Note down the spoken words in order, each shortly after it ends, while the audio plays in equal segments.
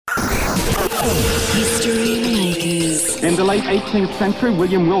History Makers. In the late 18th century,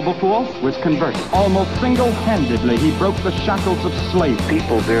 William Wilberforce was converted. Almost single-handedly, he broke the shackles of slavery.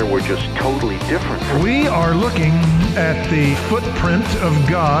 People there were just totally different. We are looking at the footprint of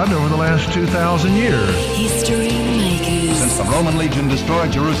God over the last 2,000 years. History Makers. Since the Roman legion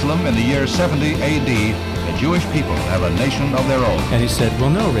destroyed Jerusalem in the year 70 A.D., the Jewish people have a nation of their own. And he said, well,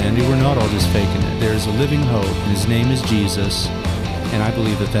 no, Randy, we're not all just faking it. There's a living hope, and his name is Jesus. And I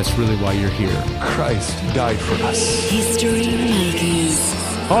believe that that's really why you're here. Christ died for us. History Makers.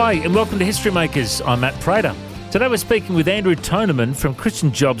 Hi, and welcome to History Makers. I'm Matt Prater. Today we're speaking with Andrew Toneman from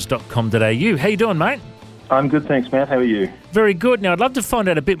christianjobs.com.au. How you doing, mate? I'm good, thanks, Matt. How are you? Very good. Now, I'd love to find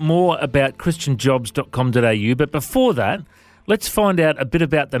out a bit more about christianjobs.com.au, but before that, let's find out a bit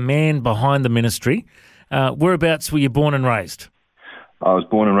about the man behind the ministry. Whereabouts were you born and raised? I was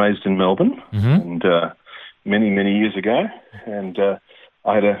born and raised in Melbourne, and many years ago, and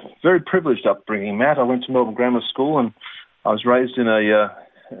I had a very privileged upbringing, Matt. I went to Melbourne Grammar School, and I was raised in a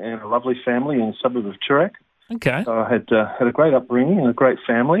lovely family in the suburb of Toorak. Okay. So I had a great upbringing and a great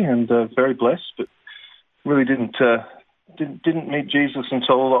family, and very blessed, but really didn't meet Jesus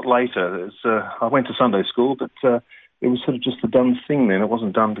until a lot later. I went to Sunday school, but it was sort of just a done thing then. It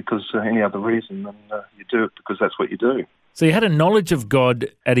wasn't done because any other reason than you do it because that's what you do. So you had a knowledge of God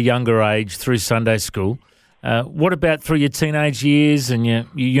at a younger age through Sunday school. What about through your teenage years and your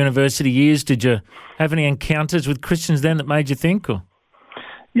university years? Did you have any encounters with Christians then that made you think? Or?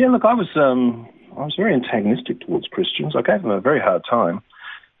 Yeah, look, I was very antagonistic towards Christians. I gave them a very hard time,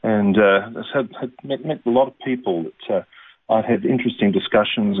 and had met a lot of people that I'd had interesting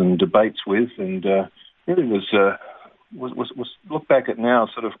discussions and debates with, and really was look back at now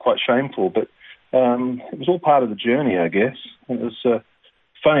sort of quite shameful, but it was all part of the journey, I guess. It was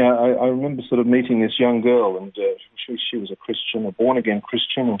funny. I remember sort of meeting this young girl, and she was a Christian, a born-again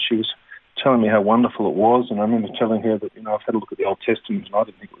Christian, and she was telling me how wonderful it was, and I remember telling her that, I've had a look at the Old Testament, and I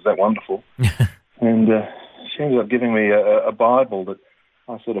didn't think it was that wonderful. And she ended up giving me a Bible that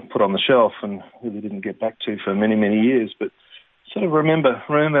I sort of put on the shelf and really didn't get back to for many years, but sort of remember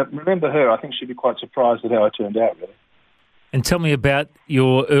her. I think she'd be quite surprised at how I turned out, really. And tell me about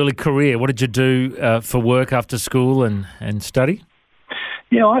your early career. What did you do for work after school and study?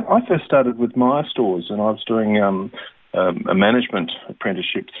 Yeah, I first started with Myer Stores, and I was doing a management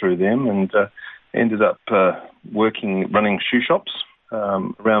apprenticeship through them, and ended up running shoe shops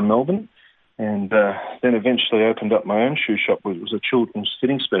around Melbourne, and then eventually opened up my own shoe shop, which was a children's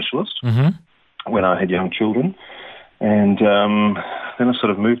fitting specialist when I had young children. And then I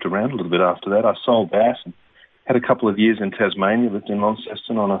sort of moved around a little bit after that. I sold that and had a couple of years in Tasmania, lived in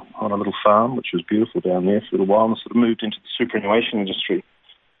Launceston on a little farm, which was beautiful down there for a little while, and sort of moved into the superannuation industry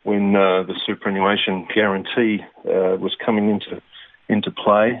when the superannuation guarantee was coming into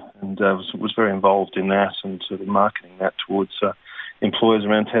play, and was very involved in that and sort of marketing that towards employers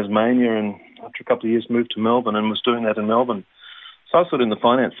around Tasmania, and after a couple of years moved to Melbourne and was doing that in Melbourne. So I was sort of in the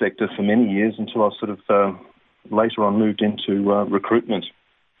finance sector for many years until I sort of later on moved into recruitment.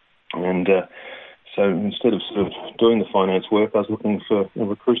 And so instead of sort of doing the finance work, I was looking for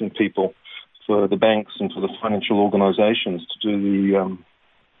recruiting people for the banks and for the financial organisations to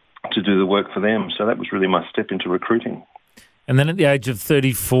do the work for them. So that was really my step into recruiting. And then at the age of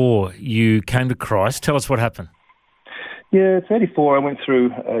 34, you came to Christ. Tell us what happened. Yeah, at 34, I went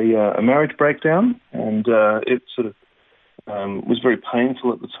through a marriage breakdown, and it sort of was very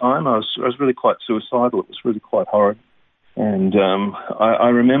painful at the time. I was really quite suicidal. It was really quite horrid. And I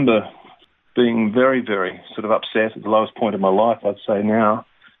remember being very sort of upset at the lowest point of my life, I'd say now.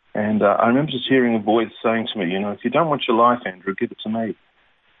 And I remember just hearing a voice saying to me, if you don't want your life, Andrew, give it to me.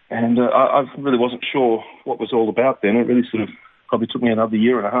 And I really wasn't sure what it was all about then. It really sort of probably took me another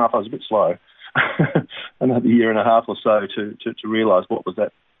year and a half. I was a bit slow. Another year and a half or so to realise what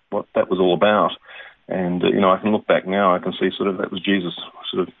that was all about. And, I can look back now, I can see sort of that was Jesus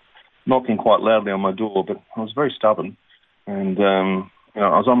sort of knocking quite loudly on my door, but I was very stubborn. And,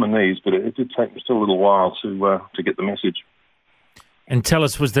 I was on my knees, but it did take me still a little while to get the message. And tell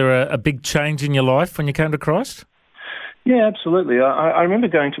us, was there a big change in your life when you came to Christ? Yeah, absolutely. I remember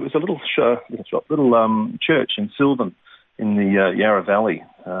going to, it was a little church in Sylvan in the Yarra Valley,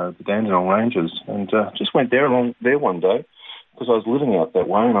 the Dandenong Ranges, and just went there along there one day because I was living out that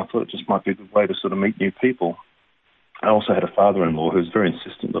way, and I thought it just might be a good way to sort of meet new people. I also had a father-in-law who was very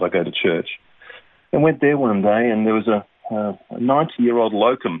insistent that I go to church. And went there one day, and there was a 90-year-old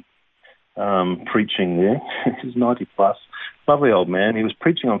locum preaching there. He was 90 plus, lovely old man. He was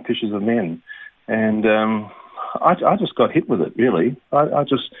preaching on fishers of men, and I just got hit with it, really. I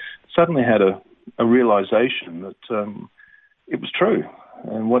just suddenly had a realisation that it was true.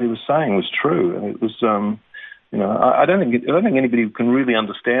 and what he was saying was true. And it was, I don't think anybody can really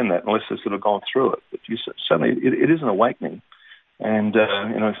understand that unless they've sort of gone through it. But certainly, it is an awakening. And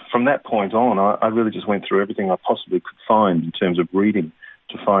from that point on, I really just went through everything I possibly could find in terms of reading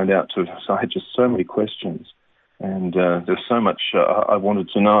to find out. So I had just so many questions, and there's so much I wanted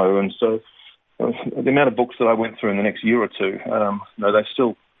to know. And so the amount of books that I went through in the next year or two, they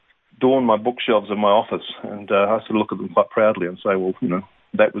still adorn my bookshelves in my office, and I sort of look at them quite proudly and say, well,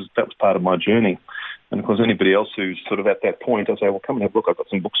 that was part of my journey. And of course, anybody else who's sort of at that point, I say, well, come and have a look. I've got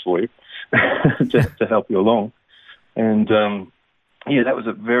some books for you to help you along. And that was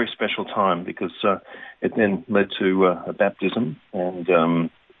a very special time because it then led to a baptism, and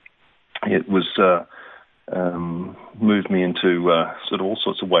it was moved me into sort of all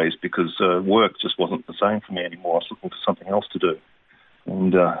sorts of ways because work just wasn't the same for me anymore. I was looking for something else to do.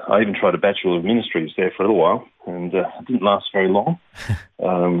 And I even tried a Bachelor of Ministries there for a little while, and it didn't last very long.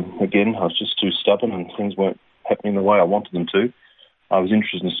 Again, I was just too stubborn, and things weren't happening the way I wanted them to. I was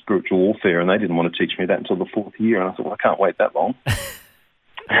interested in spiritual warfare, and they didn't want to teach me that until the 4th year, and I thought, well, I can't wait that long.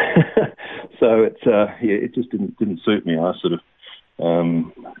 So it just didn't suit me. I sort of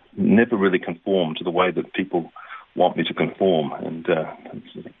never really conformed to the way that people want me to conform, and I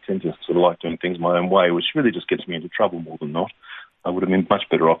tend to sort of like doing things my own way, which really just gets me into trouble more than not. I would have been much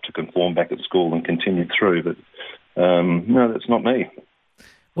better off to conform back at school and continue through, but no, that's not me.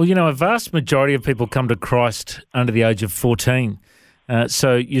 Well, a vast majority of people come to Christ under the age of 14.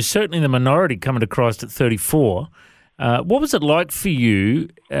 So you're certainly in the minority coming to Christ at 34. What was it like for you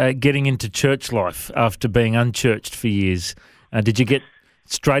getting into church life after being unchurched for years? Did you get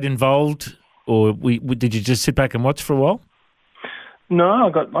straight involved, or did you just sit back and watch for a while?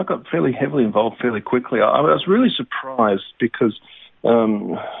 No, I got fairly heavily involved fairly quickly. I was really surprised because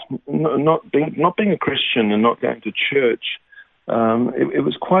not being a Christian and not going to church, it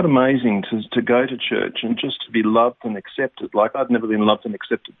was quite amazing to go to church and just to be loved and accepted. Like I'd never been loved and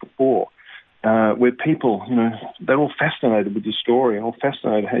accepted before. Where people, they're all fascinated with your story, all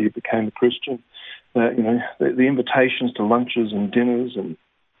fascinated how you became a Christian. The invitations to lunches and dinners and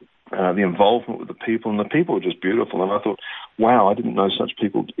the involvement with the people, and the people were just beautiful. And I thought, wow, I didn't know such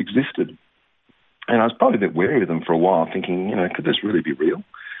people existed. And I was probably a bit wary of them for a while, thinking, could this really be real?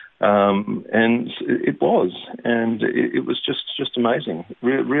 And it was, and it was just amazing.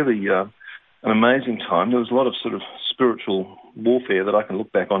 Really an amazing time. There was a lot of sort of spiritual warfare that I can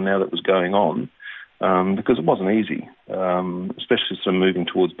look back on now that was going on, because it wasn't easy, especially sort of moving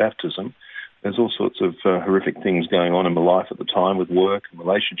towards baptism. There's all sorts of horrific things going on in my life at the time with work and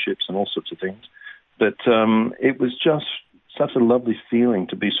relationships and all sorts of things. But it was just such a lovely feeling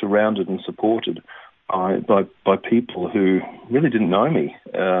to be surrounded and supported by people who really didn't know me.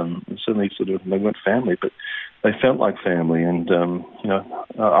 Certainly they weren't family, but they felt like family. And,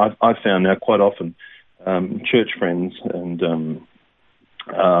 I've found now quite often church friends and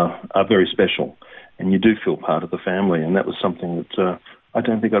are very special. And you do feel part of the family. And that was something that I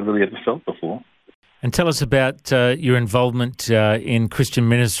don't think I'd really ever felt before. And tell us about your involvement in Christian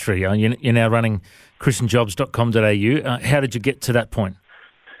ministry. You're now running christianjobs.com.au. How did you get to that point?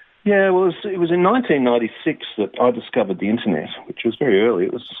 Yeah, well, it was in 1996 that I discovered the internet, which was very early.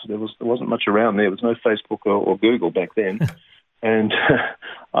 There wasn't much around there. There was no Facebook or Google back then. And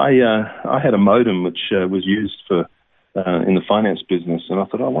I had a modem which was used for in the finance business, and I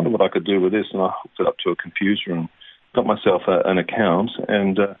thought, I wonder what I could do with this. And I hooked it up to a computer and got myself an account,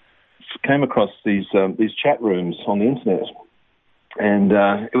 and came across these chat rooms on the internet, and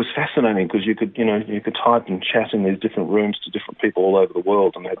it was fascinating because you could type and chat in these different rooms to different people all over the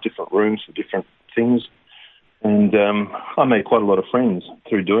world, and they had different rooms for different things, and I made quite a lot of friends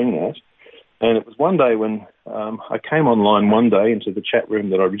through doing that. And it was one day when I came online one day into the chat room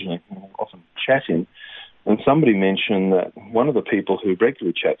that I originally often chat in, and somebody mentioned that one of the people who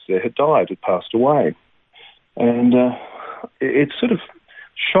regularly chats there had died, had passed away. And it sort of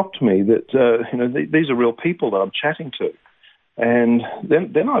shocked me that these are real people that I'm chatting to. And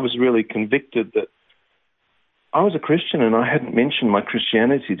then I was really convicted that I was a Christian and I hadn't mentioned my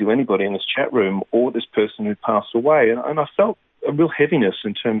Christianity to anybody in this chat room or this person who passed away. And I felt a real heaviness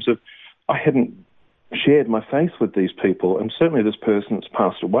in terms of I hadn't shared my faith with these people, and certainly this person that's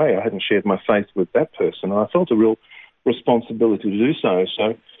passed away, I hadn't shared my faith with that person. And I felt a real responsibility to do so.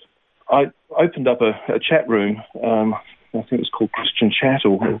 So I opened up a chat room, I think it was called Christian Chat,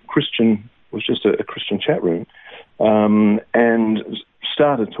 or Christian, was just a Christian chat room, and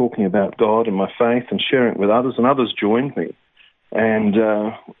started talking about God and my faith and sharing it with others, and others joined me. And,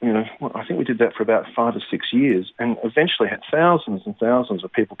 I think we did that for about 5 or 6 years, and eventually had thousands and thousands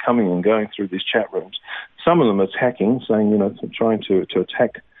of people coming and going through these chat rooms. Some of them attacking, saying, trying to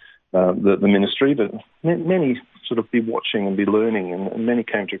attack the ministry, but many sort of be watching and be learning, and many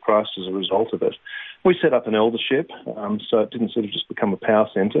came to Christ as a result of it. We set up an eldership, so it didn't sort of just become a power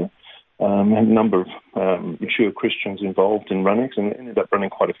centre. Had a number of mature Christians involved in running, and ended up running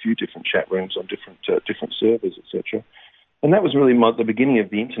quite a few different chat rooms on different servers, etc. And that was really the beginning of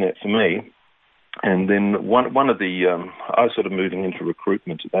the internet for me. And then one of the I was sort of moving into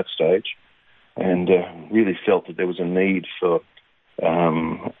recruitment at that stage, and really felt that there was a need for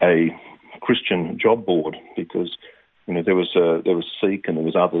a Christian job board, because there was Seek and there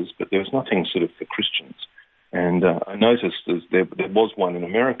was others, but there was nothing sort of for Christians. And I noticed there was one in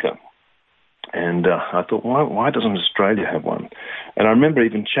America, and I thought, why doesn't Australia have one? And I remember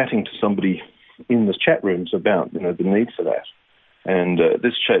even chatting to somebody in the chat rooms about the need for that. And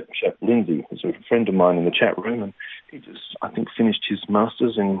this chap Lindsay, was a friend of mine in the chat room, and he just, I think, finished his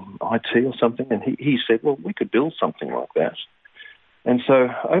master's in IT or something, and he said, well, we could build something like that. And so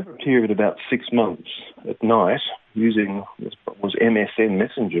over a period of about 6 months at night, using was MSN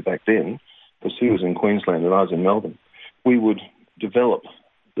Messenger back then, because he was in Queensland and I was in Melbourne, we would develop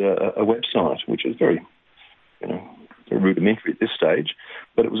a website, which is very rudimentary at this stage,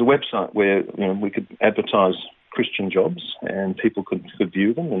 but it was a website where we could advertise Christian jobs, and people could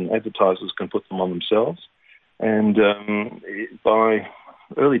view them, and advertisers can put them on themselves. And by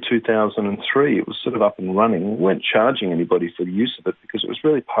early 2003, it was sort of up and running. We weren't charging anybody for the use of it, because it was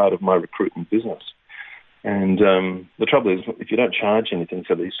really part of my recruitment business. And the trouble is, if you don't charge anything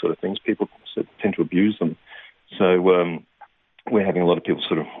for these sort of things, people tend to abuse them. So we're having a lot of people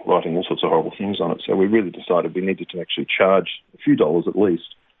sort of writing all sorts of horrible things on it. So we really decided we needed to actually charge a few dollars at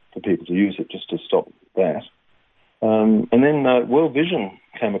least for people to use it, just to stop that. And then World Vision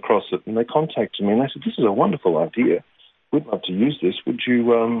came across it, and they contacted me, and they said, this is a wonderful idea. We'd love to use this. Would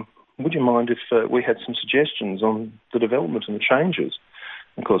you mind if we had some suggestions on the development and the changes?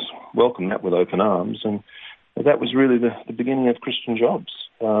 Of course, welcome that with open arms. And that was really the beginning of Christian Jobs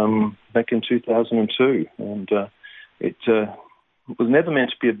back in 2002. And it was never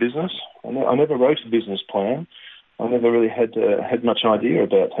meant to be a business. I never wrote a business plan. I never really had much idea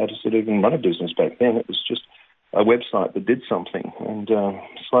about how to sort of even run a business back then. It was just a website that did something, and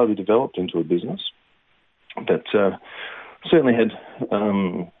slowly developed into a business. But certainly had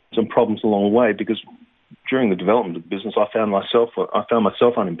some problems along the way, because during the development of the business, I found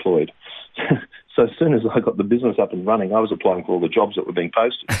myself unemployed. So as soon as I got the business up and running, I was applying for all the jobs that were being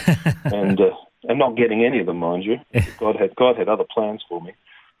posted, and not getting any of them, mind you. God had other plans for me.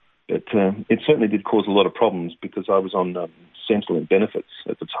 But it certainly did cause a lot of problems, because I was on Centrelink benefits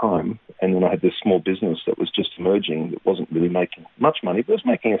at the time, and then I had this small business that was just emerging that wasn't really making much money, but was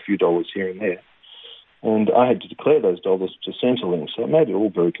making a few dollars here and there. And I had to declare those dollars to Centrelink, so it made it all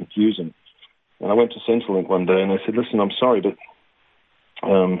very confusing. And I went to Centrelink one day and I said, listen, I'm sorry, but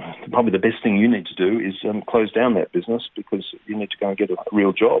probably the best thing you need to do is close down that business, because you need to go and get a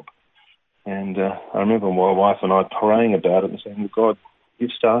real job. And I remember my wife and I praying about it and saying, well, God,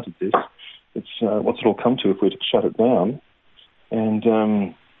 you've started this. It's what's it all come to if we were to shut it down?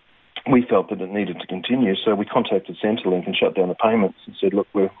 And we felt that it needed to continue, so we contacted Centrelink and shut down the payments and said, look,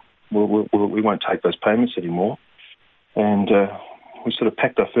 we won't take those payments anymore. And we sort of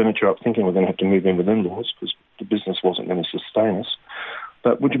packed our furniture up, thinking we're going to have to move in with in-laws, because the business wasn't going to sustain us.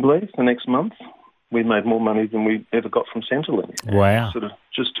 But would you believe, the next month we made more money than we ever got from Centrelink. Wow. It sort of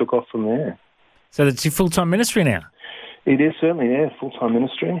just took off from there. So it's your full-time ministry now? It is certainly, yeah, full-time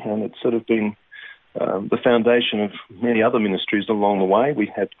ministry, and it's sort of been the foundation of many other ministries along the way.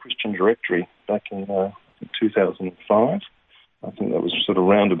 We had Christian Directory back in 2005. I think that was sort of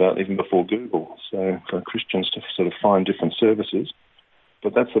roundabout even before Google, so for Christians to sort of find different services.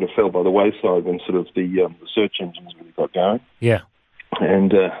 But that sort of fell by the wayside when sort of the search engines really got going. Yeah.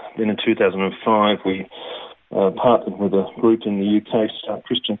 And then in 2005, we partnered with a group in the UK to start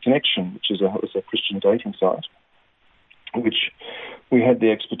Christian Connection, which is a Christian dating site, which we had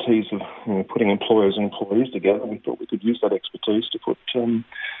the expertise of putting employers and employees together. We thought we could use that expertise to put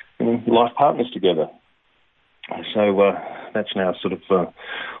life partners together. So that's now sort of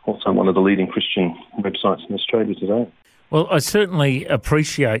also one of the leading Christian websites in Australia today. Well, I certainly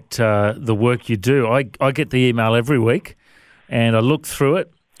appreciate the work you do. I get the email every week, and I look through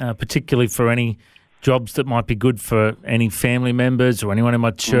it, particularly for any jobs that might be good for any family members or anyone in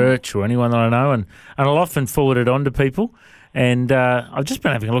my church or anyone that I know, and I'll often forward it on to people. And I've just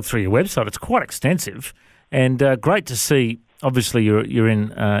been having a look through your website. It's quite extensive, and great to see. Obviously,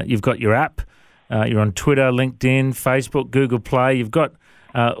 you've got your app, You're on Twitter, LinkedIn, Facebook, Google Play. You've got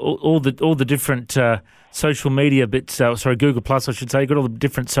all the different social media bits. Google Plus, I should say. You've got all the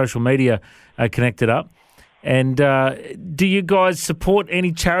different social media connected up. And do you guys support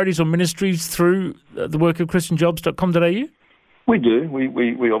any charities or ministries through the work of christianjobs.com.au? We do.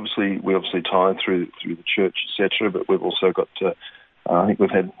 We obviously tie through the church, etc. But we've also got. I think we've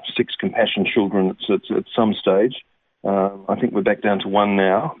had 6 compassion children at some stage. I think we're back down to 1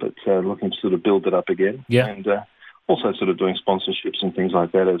 now, but looking to sort of build it up again. Yeah. And also sort of doing sponsorships and things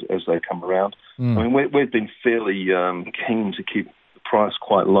like that as they come around. I mean, we've been fairly keen to keep the price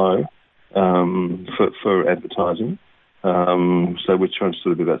quite low for advertising. So we're trying to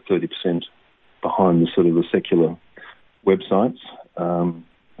sort of be about 30% behind the sort of the secular websites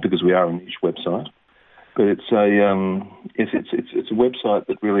because we are a niche website. But it's a website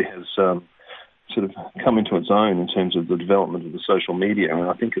that really has sort of come into its own in terms of the development of the social media, and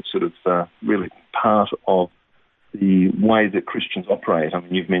I think it's sort of really part of the way that Christians operate. I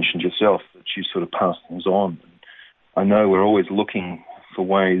mean, you've mentioned yourself that you sort of pass things on. I know we're always looking for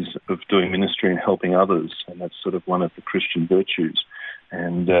ways of doing ministry and helping others, and that's sort of one of the Christian virtues.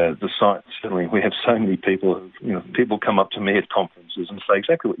 And the site, certainly, we have so many people, people come up to me at conferences and say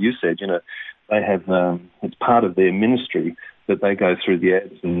exactly what you said. They have, it's part of their ministry that they go through the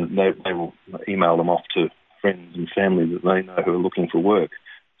ads and they will email them off to friends and family that they know who are looking for work.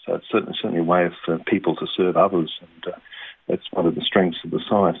 So it's certainly a way for people to serve others, and that's one of the strengths of the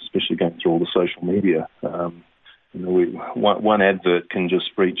site, especially going through all the social media. One advert can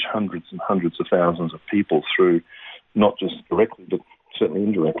just reach hundreds and hundreds of thousands of people through, not just directly, but certainly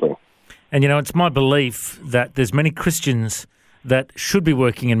indirectly. And, it's my belief that there's many Christians that should be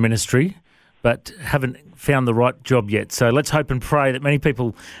working in ministry but haven't found the right job yet. So let's hope and pray that many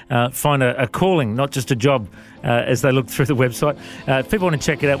people find a calling, not just a job, as they look through the website. If people want to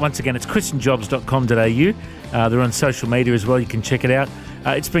check it out, once again, it's christianjobs.com.au. They're on social media as well. You can check it out.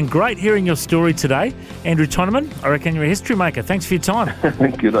 It's been great hearing your story today. Andrew Tonneman, I reckon you're a history maker. Thanks for your time.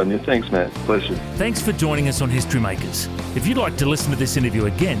 Good on you. Thanks, Matt. Pleasure. Thanks for joining us on History Makers. If you'd like to listen to this interview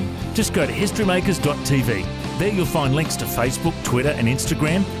again, just go to historymakers.tv. There you'll find links to Facebook, Twitter and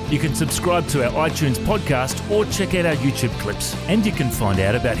Instagram. You can subscribe to our iTunes podcast or check out our YouTube clips. And you can find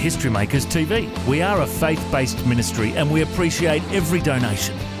out about History Makers TV. We are a faith-based ministry and we appreciate every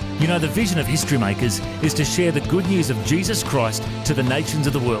donation. The vision of History Makers is to share the good news of Jesus Christ to the nations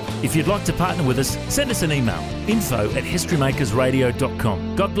of the world. If you'd like to partner with us, send us an email,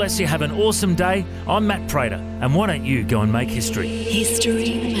 info@historymakersradio.com. God bless you. Have an awesome day. I'm Matt Prater, and why don't you go and make history?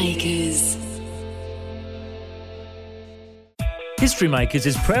 History Makers. History Makers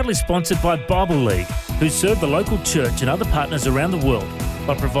is proudly sponsored by Bible League, who serve the local church and other partners around the world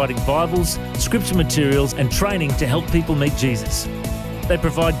by providing Bibles, scripture materials and training to help people meet Jesus. They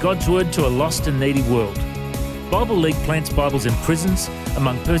provide God's Word to a lost and needy world. Bible League plants Bibles in prisons,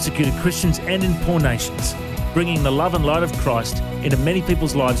 among persecuted Christians and in poor nations, bringing the love and light of Christ into many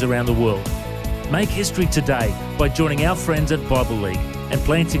people's lives around the world. Make history today by joining our friends at Bible League and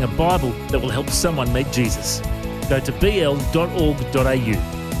planting a Bible that will help someone meet Jesus. Go to bl.org.au.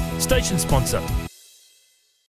 Station sponsor,